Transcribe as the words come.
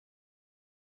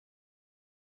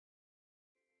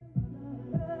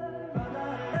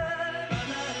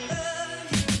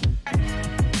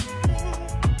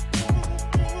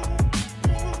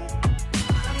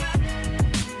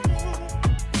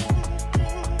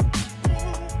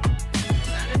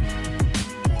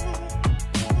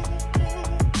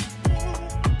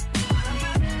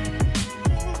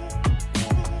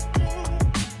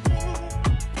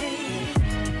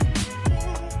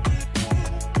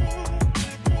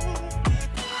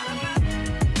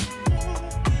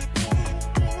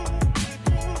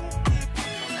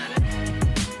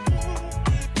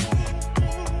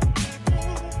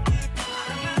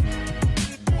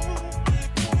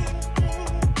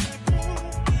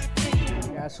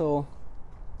guys, so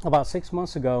about 6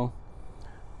 months ago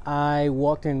I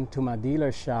walked into my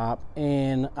dealer shop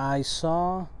and I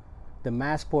saw the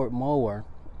Masport mower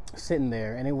sitting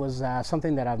there, and it was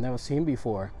something that I've never seen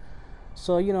before.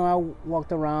 So I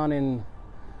walked around and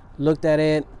looked at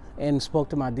it and spoke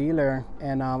to my dealer,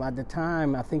 and at the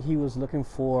time I think he was looking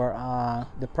for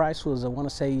the price was, I want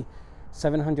to say,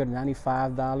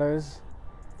 $795.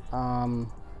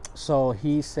 So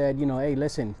he said, hey,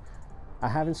 listen, I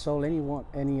haven't sold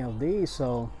any of these,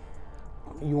 so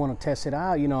you want to test it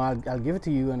out? I'll give it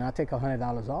to you and I'll take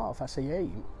 $100 off. I say, hey,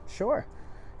 sure.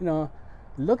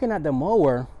 Looking at the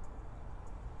mower,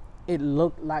 it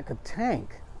looked like a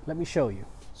tank. Let me show you.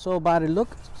 So by the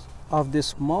look of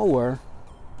this mower,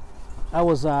 I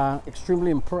was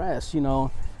extremely impressed. The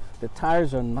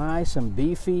tires are nice and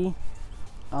beefy.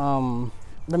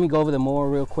 Let me go over the mower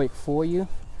real quick for you.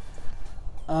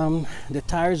 The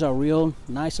tires are real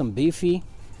nice and beefy,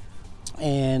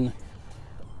 and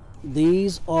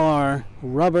these are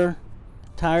rubber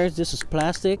tires. This is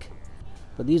plastic,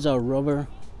 but these are rubber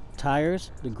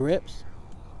tires, the grips,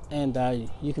 and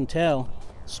you can tell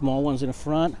small ones in the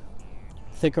front,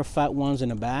 thicker fat ones in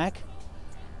the back.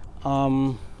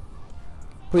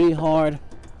 Pretty hard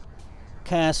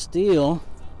cast steel,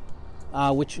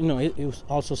 which it was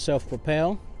also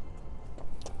self-propelled.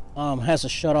 Has a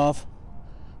shut off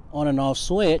on and off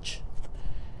switch,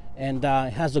 and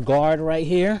it has a guard right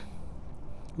here,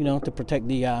 to protect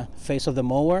the face of the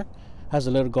mower. Has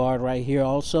a little guard right here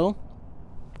also.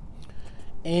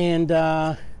 And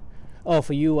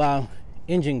for you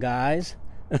engine guys,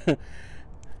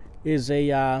 is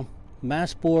a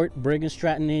Masport Briggs &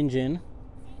 Stratton engine,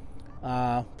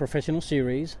 professional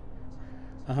series,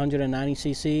 190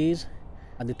 cc's.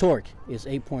 The torque is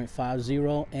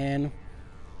 8.50 and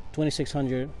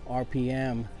 2600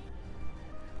 RPM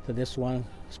for this one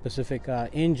specific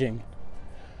engine.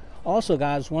 Also,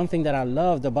 guys, one thing that I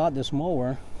loved about this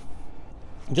mower,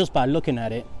 just by looking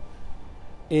at it,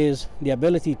 is the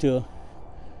ability to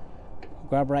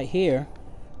grab right here.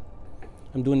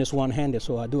 I'm doing this one-handed,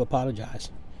 so I do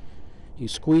apologize. You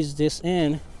squeeze this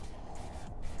in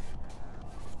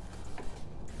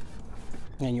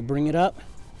and you bring it up.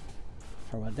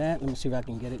 Sorry about that. Let me see if I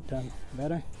can get it done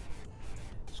better.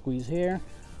 Squeeze here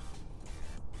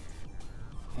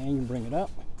and you bring it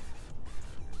up,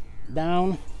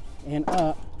 down and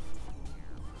up,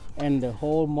 and the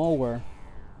whole mower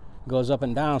goes up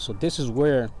and down. So this is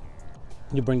where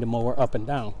you bring the mower up and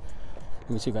down. Let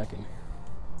me see if I can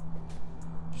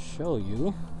show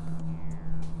you.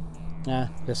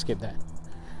 Let's skip that.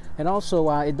 And also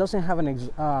it doesn't have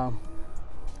a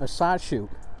side chute.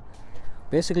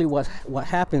 Basically what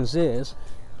happens is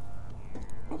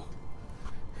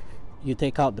you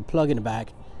take out the plug in the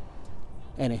back,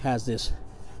 and it has this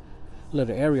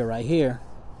little area right here,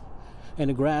 and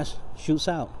the grass shoots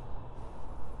out.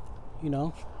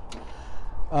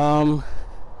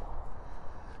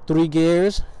 3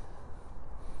 gears,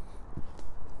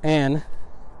 and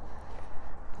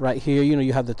right here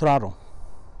you have the throttle.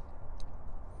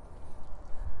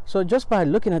 So just by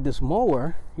looking at this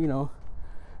mower,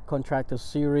 contractor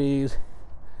series,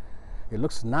 it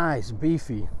looks nice,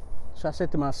 beefy. So I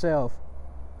said to myself,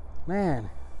 man,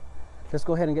 let's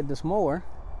go ahead and get this mower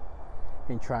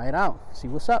and try it out, see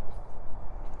what's up.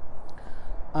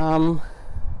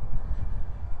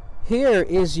 Here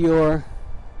is your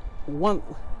one.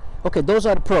 Okay, those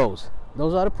are the pros.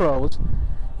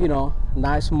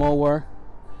 Nice mower,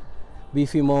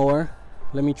 beefy mower.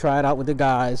 Let me try it out with the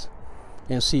guys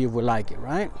and see if we like it,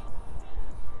 right?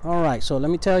 All right, so let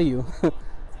me tell you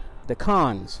the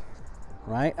cons,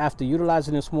 right? After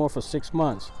utilizing this mower for 6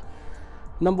 months.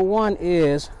 Number one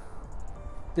is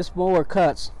this mower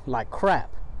cuts like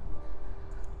crap.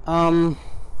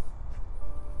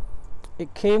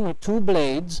 It came with 2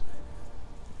 blades,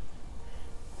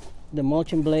 the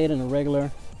mulching blade and the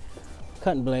regular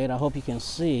cutting blade. I hope you can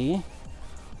see,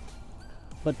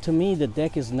 but to me the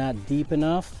deck is not deep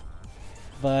enough,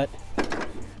 but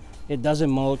it doesn't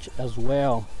mulch as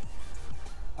well.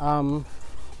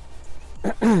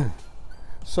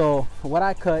 So what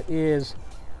I cut is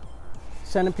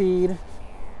centipede,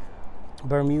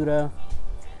 Bermuda,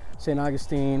 St.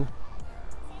 Augustine,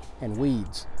 and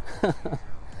weeds.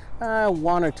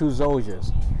 1 or 2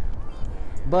 zoysias.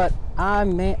 But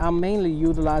I'm mainly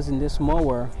utilizing this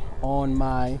mower on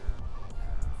my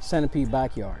centipede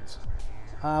backyards.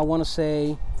 I want to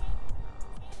say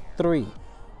 3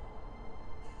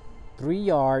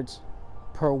 yards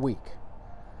per week.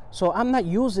 So I'm not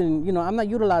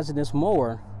utilizing this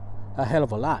mower a hell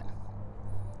of a lot.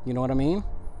 You know what I mean?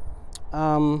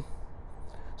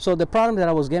 So the problem that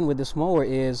I was getting with this mower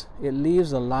is it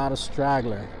leaves a lot of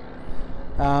straggler.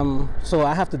 So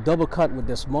I have to double cut with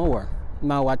this mower.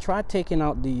 Now I tried taking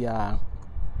out the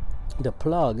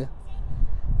plug,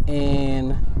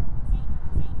 and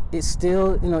it's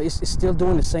still, you know, it's still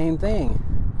doing the same thing.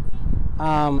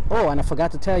 Oh, and I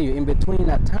forgot to tell you, in between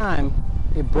that time,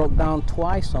 it broke down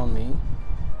twice on me.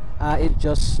 It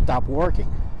just stopped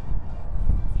working.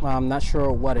 I'm not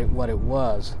sure what it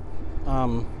was.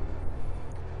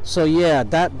 So yeah,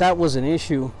 that was an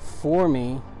issue for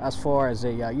me as far as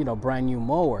a you know, brand new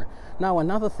mower. Now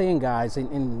another thing, guys,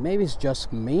 and maybe it's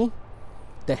just me,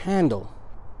 the handle.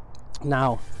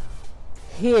 Now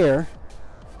here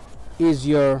is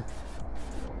your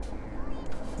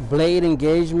blade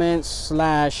engagement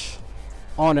slash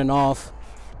on and off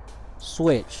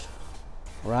switch,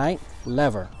 right?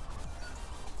 Lever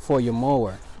for your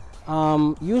mower.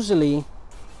 Usually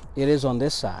it is on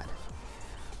this side,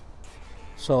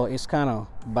 so it's kind of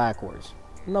backwards.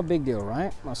 No big deal,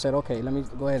 right? I said, okay, let me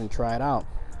go ahead and try it out.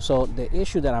 So the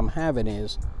issue that I'm having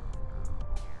is,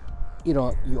 you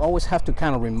know, you always have to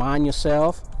kind of remind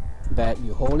yourself that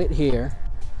you hold it here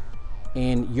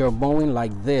and you're mowing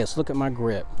like this. Look at my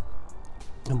grip.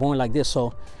 I'm mowing like this.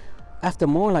 So after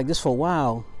mowing like this for a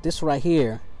while, this right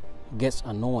here gets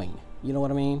annoying. You know what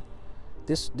I mean?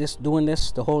 This doing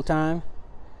this the whole time,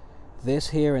 this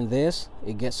here and this,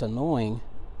 it gets annoying.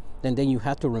 And then you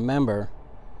have to remember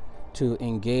to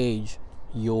engage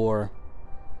your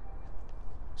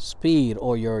speed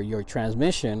or your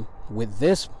transmission with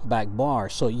this back bar.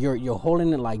 So you're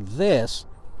holding it like this,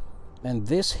 and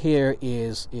this here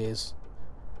is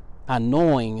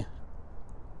annoying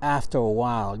after a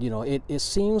while. You know, it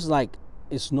seems like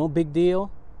it's no big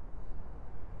deal,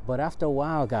 but after a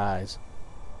while, guys,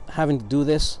 having to do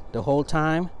this the whole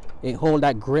time and hold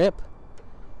that grip,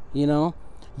 you know,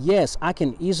 yes, I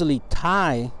can easily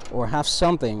tie or have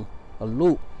something, a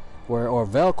loop or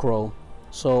Velcro,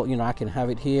 so you know I can have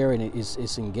it here and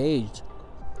it's engaged,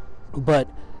 but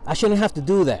I shouldn't have to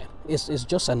do that. It's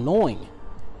just annoying,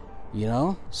 you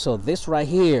know. So this right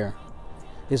here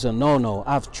is a no-no.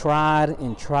 I've tried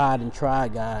and tried and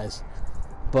tried, guys,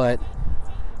 but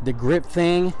the grip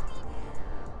thing,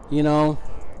 you know,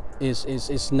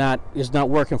 is not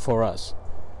working for us.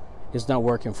 It's not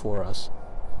working for us.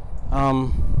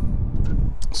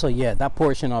 So yeah, that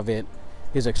portion of it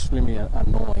is extremely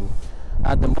annoying.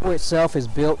 The mower itself is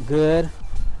built good.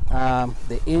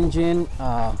 The engine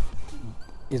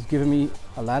is giving me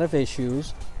a lot of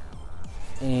issues,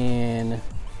 and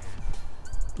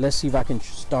let's see if I can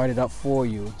start it up for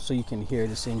you so you can hear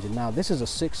this engine. Now this is a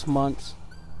 6 months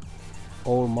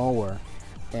old mower,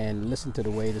 and listen to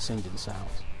the way this engine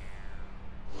sounds.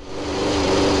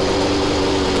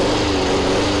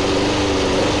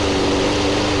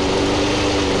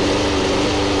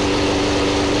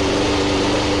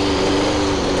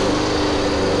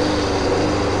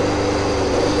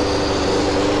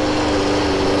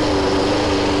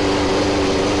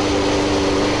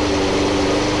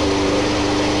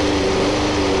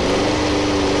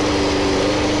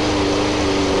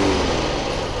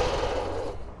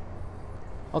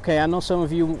 Okay, I know some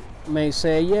of you may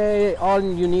say, yeah, all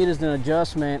you need is an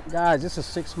adjustment. Guys, this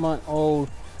is a 6-month-old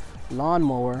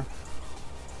lawnmower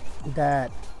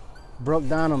that broke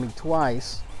down on me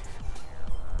twice,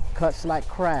 cuts like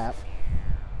crap,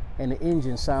 and the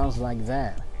engine sounds like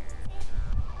that.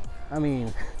 I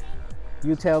mean,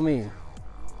 you tell me,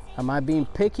 am I being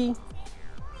picky?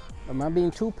 Am I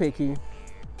being too picky?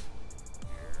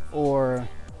 Or,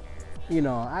 you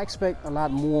know, I expect a lot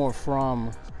more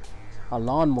from a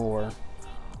lawnmower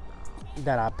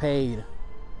that I paid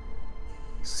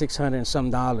 $600 and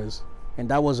some, and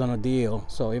that was on a deal.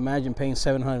 So imagine paying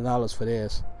 $700 for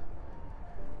this,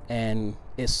 and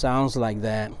it sounds like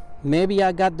that. Maybe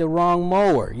I got the wrong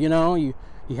mower. You know, you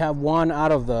have one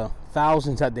out of the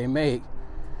thousands that they make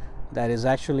that is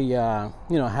actually you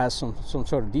know, has some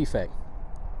sort of defect.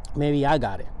 Maybe I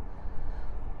got it,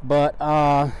 but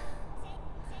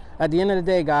at the end of the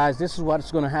day, guys, this is what's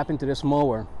going to happen to this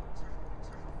mower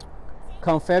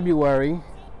come February,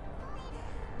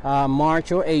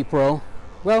 March or April.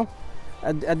 Well,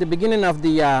 at the beginning of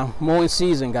the mowing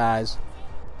season, guys,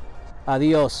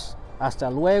 adios, hasta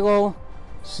luego,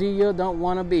 see you, don't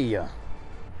want to be you.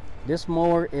 This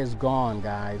mower is gone,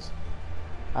 guys.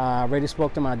 I already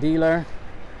spoke to my dealer,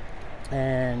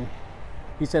 and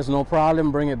he says no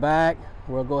problem, bring it back.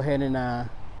 We'll go ahead and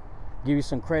give you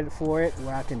some credit for it,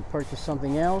 where I can purchase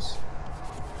something else.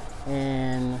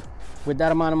 And with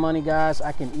that amount of money, guys,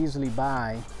 I can easily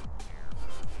buy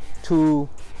 2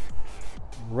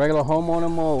 regular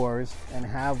homeowner mowers and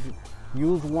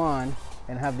use one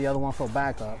and have the other one for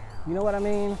backup. You know what I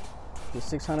mean? With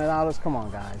 $600, come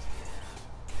on guys.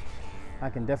 I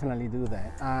can definitely do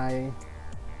that.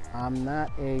 I'm not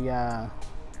a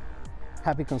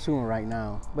happy consumer right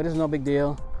now, but it's no big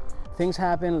deal. Things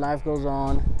happen, life goes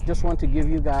on. Just want to give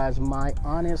you guys my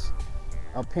honest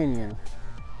opinion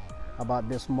about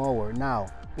this mower. Now,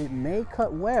 it may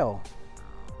cut well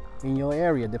in your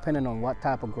area depending on what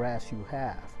type of grass you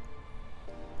have.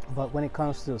 But when it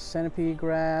comes to centipede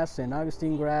grass and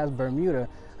Augustine grass, Bermuda,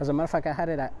 as a matter of fact, I had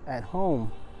it at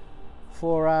home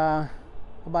for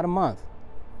about a month.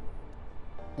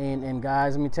 And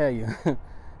guys, let me tell you,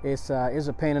 it's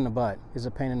a pain in the butt. It's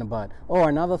a pain in the butt. Oh,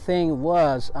 another thing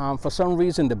was, for some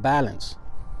reason, the balance.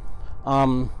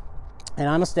 And I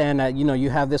understand that, you know,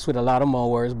 you have this with a lot of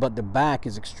mowers, but the back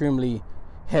is extremely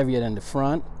heavier than the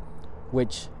front,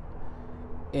 which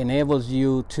enables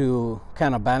you to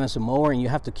kind of balance the mower, and you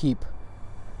have to keep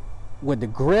with the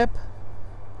grip,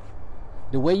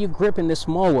 the way you grip in this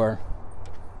mower,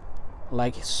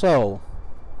 like so,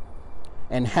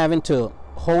 and having to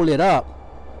hold it up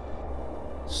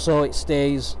so it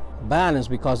stays balanced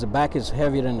because the back is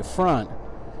heavier than the front.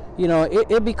 You know,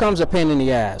 it becomes a pain in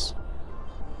the ass.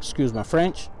 Excuse my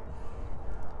French.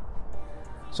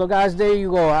 So guys, there you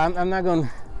go. I'm not going to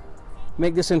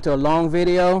make this into a long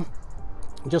video.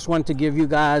 Just want to give you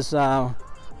guys my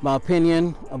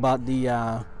opinion about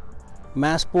the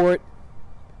Masport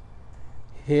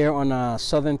here on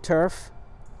Southern Turf.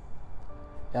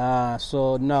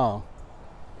 So no,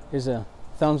 here's a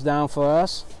thumbs down for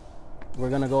us. We're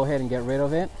gonna go ahead and get rid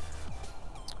of it.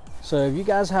 So if you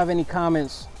guys have any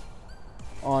comments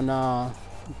on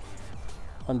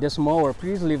this mower,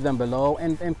 please leave them below,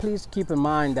 and please keep in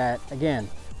mind that, again,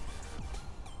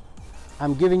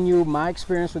 I'm giving you my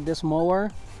experience with this mower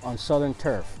on Southern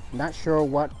Turf. Not sure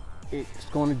what it's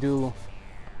going to do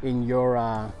in your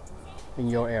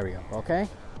area. Okay.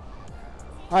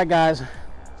 All right, guys.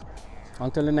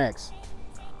 Until the next.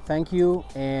 Thank you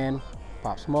and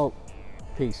pop smoke.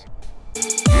 Peace.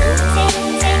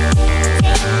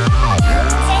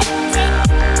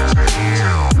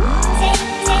 Yeah.